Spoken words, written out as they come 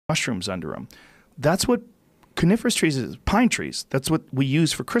mushrooms under them. That's what coniferous trees is, pine trees. That's what we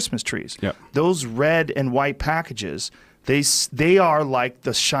use for Christmas trees. Yep. Those red and white packages, they are like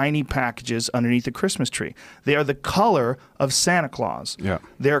the shiny packages underneath the Christmas tree. They are the color of Santa Claus. Yeah.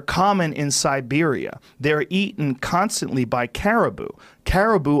 They're common in Siberia. They're eaten constantly by caribou.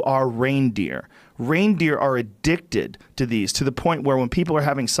 Caribou are reindeer. Reindeer are addicted to these to the point where when people are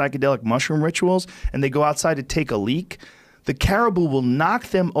having psychedelic mushroom rituals and they go outside to take a leak, the caribou will knock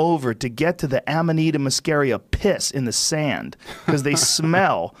them over to get to the amanita muscaria piss in the sand because they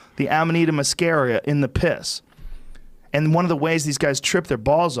smell the amanita muscaria in the piss. And one of the ways these guys trip their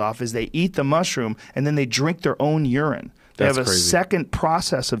balls off is they eat the mushroom and then they drink their own urine. They have a second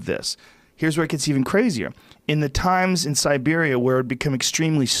process of this. Here's where it gets even crazier. In the times in Siberia where it would become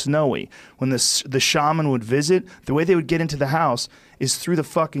extremely snowy, when the shaman would visit, the way they would get into the house is through the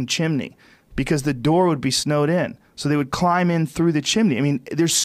fucking chimney because the door would be snowed in. So they would climb in through the chimney. I mean, there's